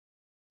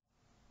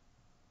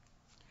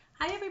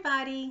Hi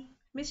everybody,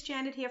 Miss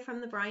Janet here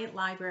from the Bryant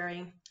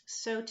Library.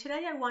 So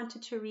today I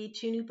wanted to read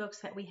two new books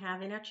that we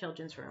have in our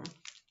children's room.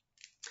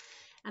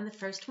 And the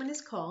first one is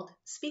called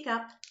Speak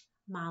Up,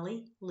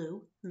 Molly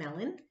Lou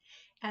Mellon.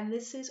 And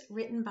this is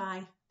written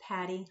by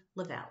Patty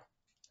Lovell.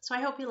 So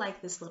I hope you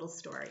like this little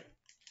story.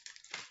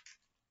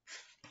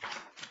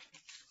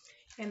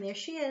 And there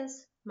she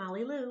is,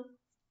 Molly Lou.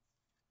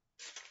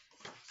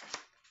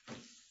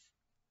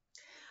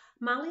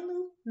 Molly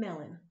Lou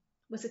Mellon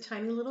was a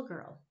tiny little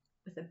girl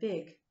with a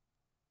big,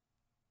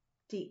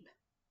 deep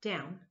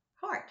down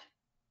heart.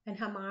 And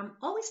her mom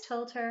always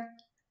told her,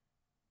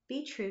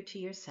 be true to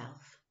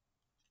yourself.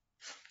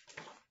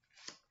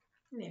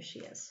 And there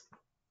she is.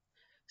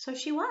 So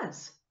she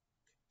was.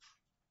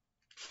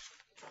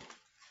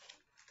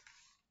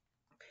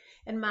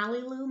 And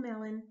Molly Lou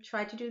Mellon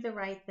tried to do the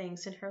right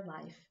things in her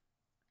life.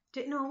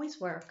 Didn't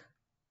always work.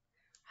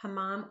 Her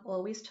mom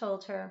always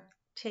told her,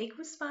 take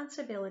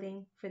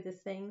responsibility for the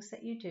things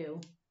that you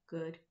do,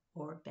 good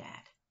or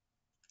bad.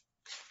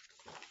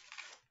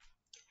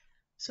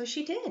 So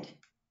she did.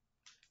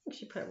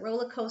 She put a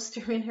roller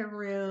coaster in her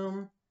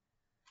room,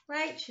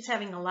 right? She's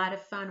having a lot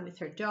of fun with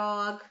her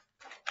dog.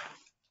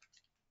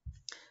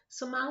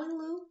 So Molly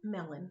Lou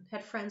Mellon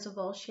had friends of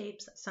all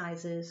shapes,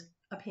 sizes,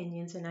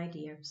 opinions, and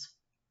ideas.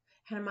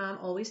 Her mom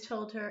always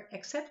told her,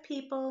 accept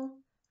people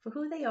for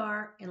who they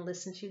are and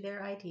listen to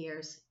their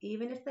ideas,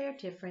 even if they are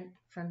different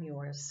from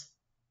yours.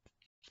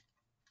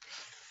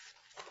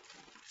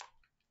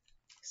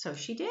 So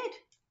she did.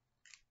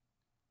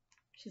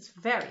 She's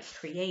very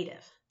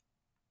creative.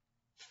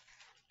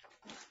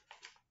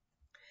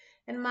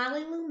 And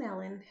Molly Lou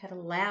Mellon had a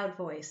loud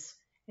voice,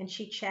 and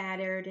she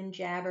chattered and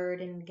jabbered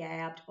and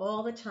gabbed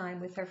all the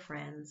time with her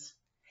friends.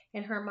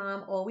 And her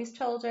mom always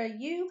told her,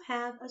 you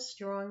have a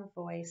strong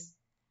voice.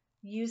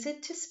 Use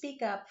it to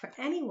speak up for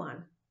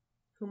anyone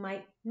who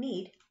might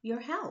need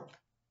your help.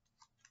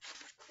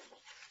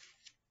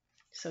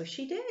 So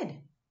she did.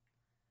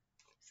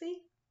 See,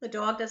 the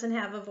dog doesn't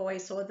have a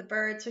voice or the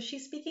bird, so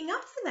she's speaking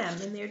up for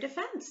them in their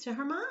defense to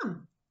her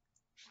mom.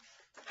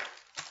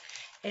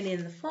 And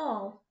in the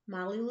fall,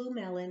 Molly Lou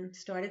Mellon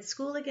started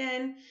school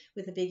again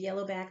with a big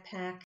yellow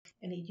backpack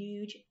and a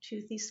huge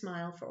toothy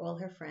smile for all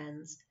her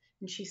friends.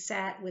 And she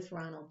sat with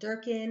Ronald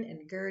Durkin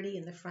and Gertie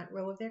in the front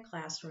row of their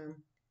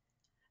classroom.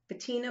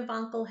 Bettina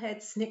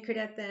Bunklehead snickered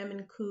at them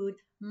and cooed,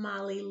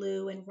 Molly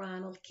Lou and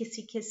Ronald,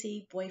 kissy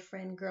kissy,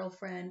 boyfriend,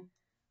 girlfriend.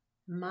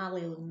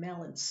 Molly Lou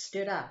Mellon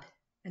stood up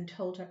and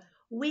told her,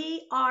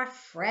 we are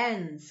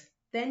friends.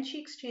 Then she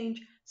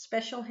exchanged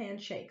special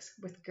handshakes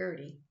with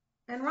Gertie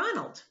and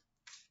Ronald.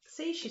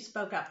 See, she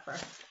spoke up for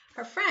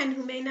her friend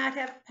who may not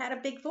have had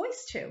a big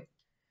voice too.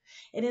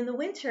 And in the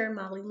winter,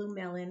 Molly Lou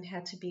Mellon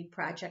had to be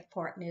project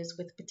partners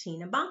with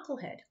Bettina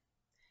Bunklehead.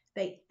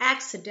 They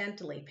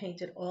accidentally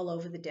painted all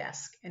over the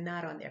desk and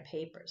not on their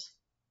papers.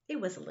 It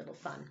was a little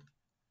fun.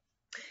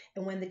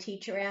 And when the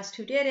teacher asked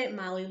who did it,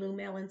 Molly Lou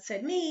Mellon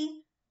said,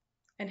 me,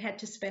 and had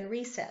to spend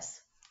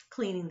recess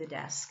cleaning the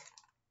desk.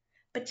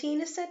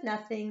 Bettina said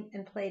nothing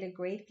and played a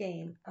great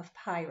game of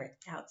pirate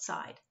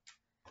outside.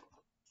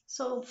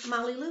 So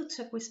Molly Lou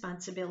took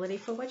responsibility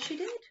for what she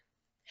did.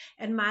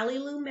 And Molly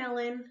Lou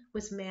Mellon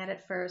was mad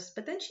at first,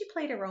 but then she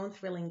played her own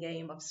thrilling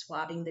game of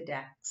swabbing the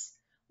desks.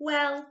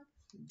 Well,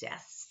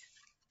 desks.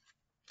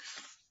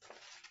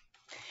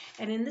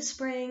 And in the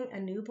spring, a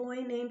new boy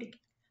named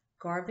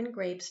Garvin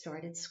Grape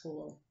started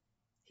school.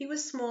 He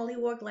was small, he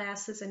wore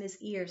glasses, and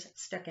his ears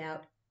stuck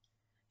out.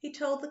 He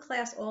told the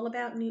class all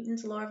about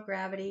Newton's law of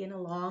gravity in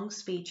a long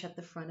speech at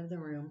the front of the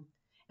room.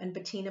 And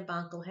Bettina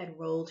Bunklehead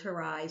rolled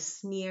her eyes,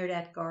 sneered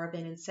at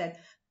Garvin, and said,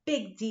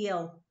 big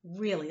deal,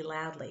 really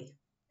loudly.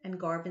 And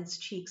Garvin's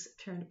cheeks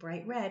turned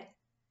bright red,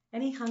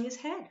 and he hung his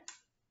head.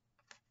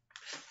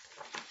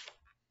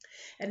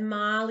 And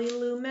Molly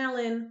Lou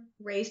Mellon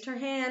raised her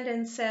hand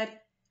and said,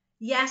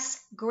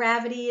 yes,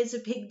 gravity is a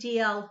big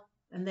deal.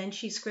 And then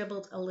she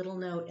scribbled a little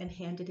note and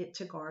handed it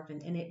to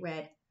Garvin, and it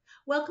read,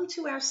 welcome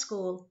to our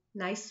school.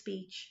 Nice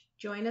speech.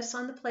 Join us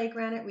on the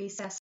playground at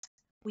recess.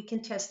 We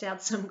can test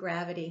out some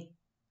gravity.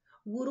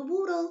 Woodle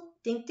woodle,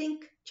 dink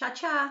dink, cha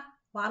cha,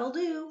 waddle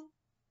doo.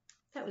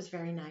 That was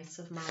very nice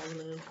of Molly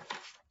Lou.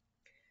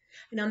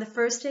 And on the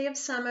first day of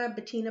summer,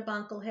 Bettina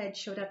Bunklehead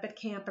showed up at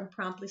camp and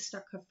promptly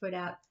stuck her foot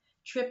out,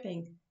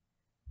 tripping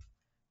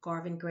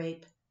Garvin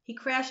Grape. He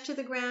crashed to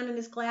the ground and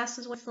his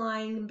glasses went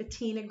flying, and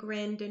Bettina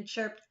grinned and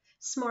chirped,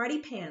 smarty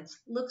pants,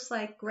 looks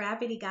like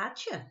gravity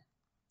gotcha.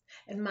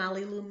 And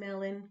Molly Lou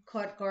Mellon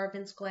caught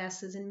Garvin's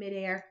glasses in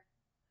midair,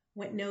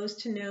 went nose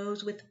to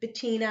nose with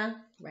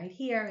Bettina right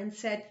here and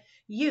said,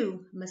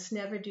 you must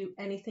never do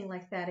anything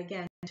like that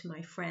again to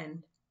my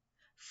friend.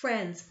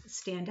 Friends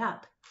stand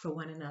up for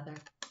one another.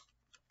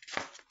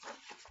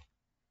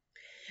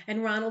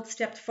 And Ronald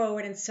stepped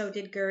forward and so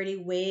did Gertie,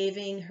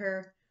 waving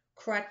her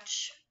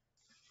crutch.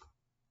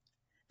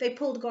 They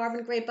pulled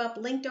Garvin Grape up,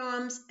 linked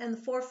arms, and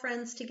the four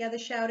friends together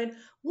shouted,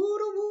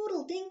 woodle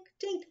woodle, dink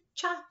dink,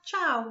 cha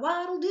cha,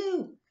 waddle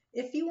doo.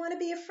 If you want to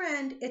be a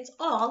friend, it's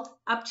all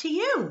up to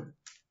you.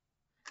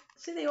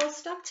 See, they all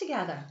stuck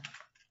together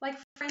like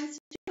friends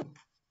do.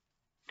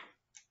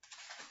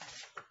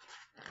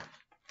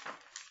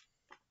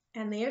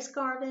 And there's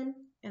Garvin,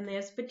 and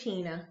there's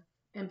Bettina,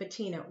 and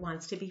Bettina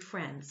wants to be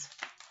friends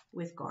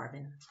with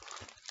Garvin.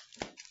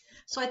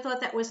 So I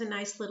thought that was a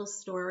nice little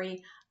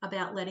story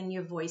about letting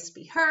your voice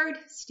be heard,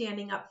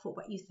 standing up for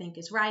what you think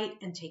is right,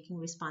 and taking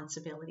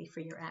responsibility for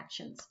your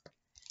actions.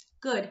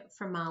 Good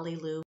for Molly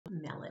Lou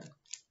Mellon.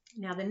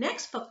 Now the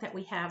next book that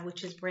we have,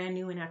 which is brand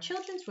new in our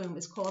children's room,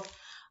 is called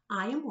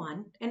I Am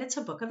One, and it's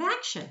a book of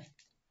action.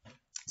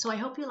 So I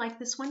hope you like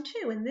this one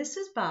too, and this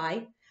is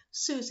by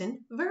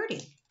Susan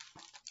Verde.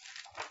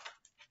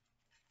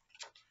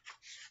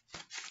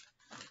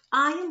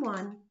 I Am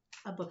One,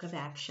 a book of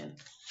action.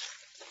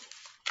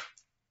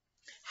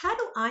 How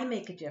do I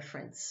make a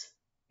difference?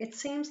 It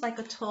seems like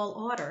a tall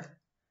order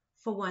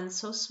for one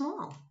so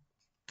small.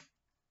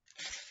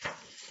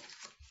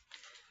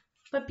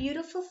 But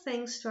beautiful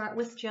things start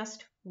with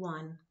just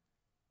one.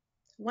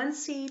 One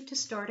seed to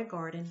start a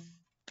garden.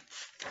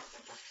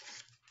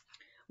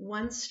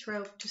 One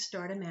stroke to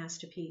start a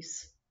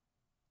masterpiece.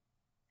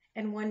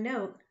 And one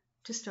note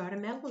to start a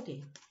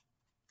melody.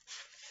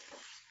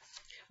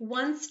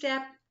 One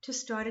step to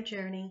start a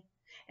journey,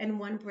 and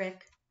one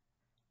brick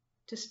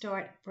to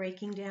start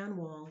breaking down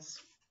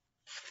walls.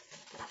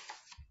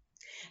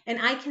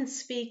 And I can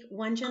speak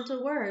one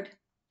gentle word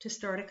to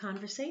start a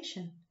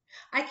conversation.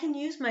 I can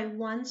use my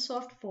one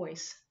soft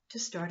voice to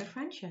start a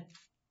friendship.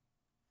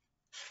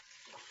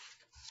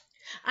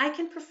 I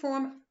can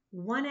perform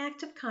one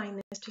act of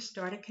kindness to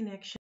start a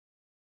connection.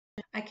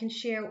 I can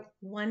share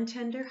one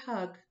tender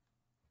hug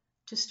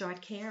to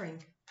start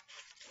caring.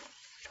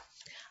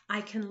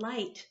 I can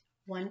light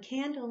one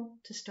candle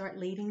to start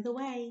leading the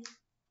way.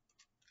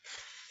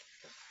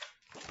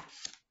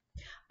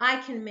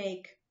 I can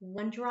make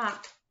one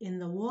drop in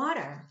the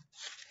water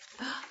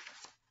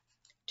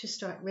to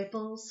start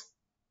ripples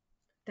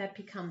that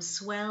become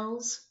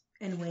swells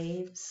and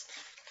waves.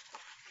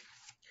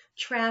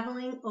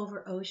 Traveling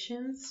over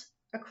oceans,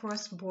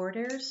 across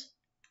borders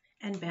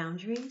and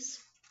boundaries.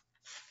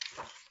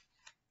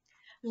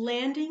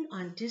 Landing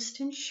on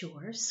distant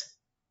shores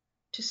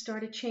to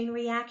start a chain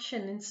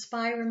reaction,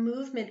 inspire a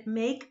movement,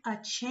 make a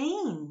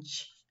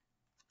change.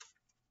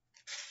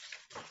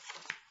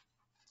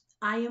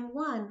 I am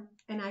one,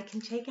 and I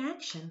can take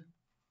action.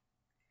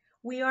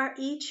 We are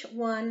each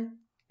one,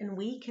 and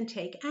we can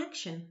take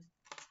action.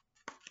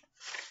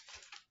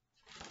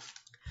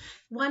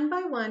 One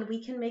by one,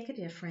 we can make a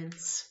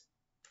difference,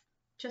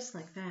 just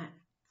like that.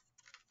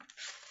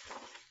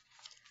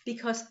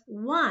 Because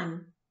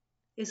one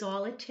is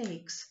all it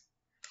takes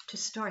to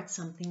start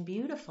something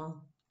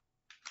beautiful.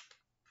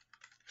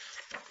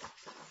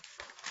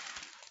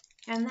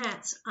 And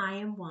that's I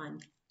Am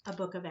One, a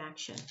book of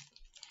action.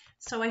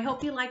 So I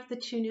hope you like the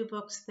two new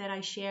books that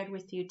I shared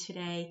with you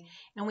today.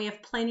 And we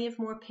have plenty of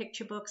more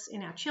picture books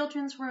in our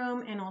children's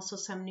room and also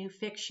some new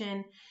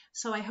fiction.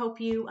 So I hope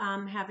you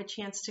have a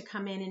chance to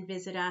come in and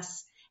visit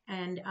us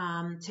and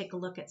take a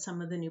look at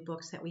some of the new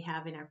books that we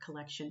have in our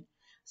collection.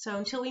 So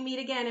until we meet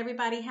again,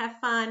 everybody have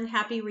fun.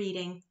 Happy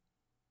reading.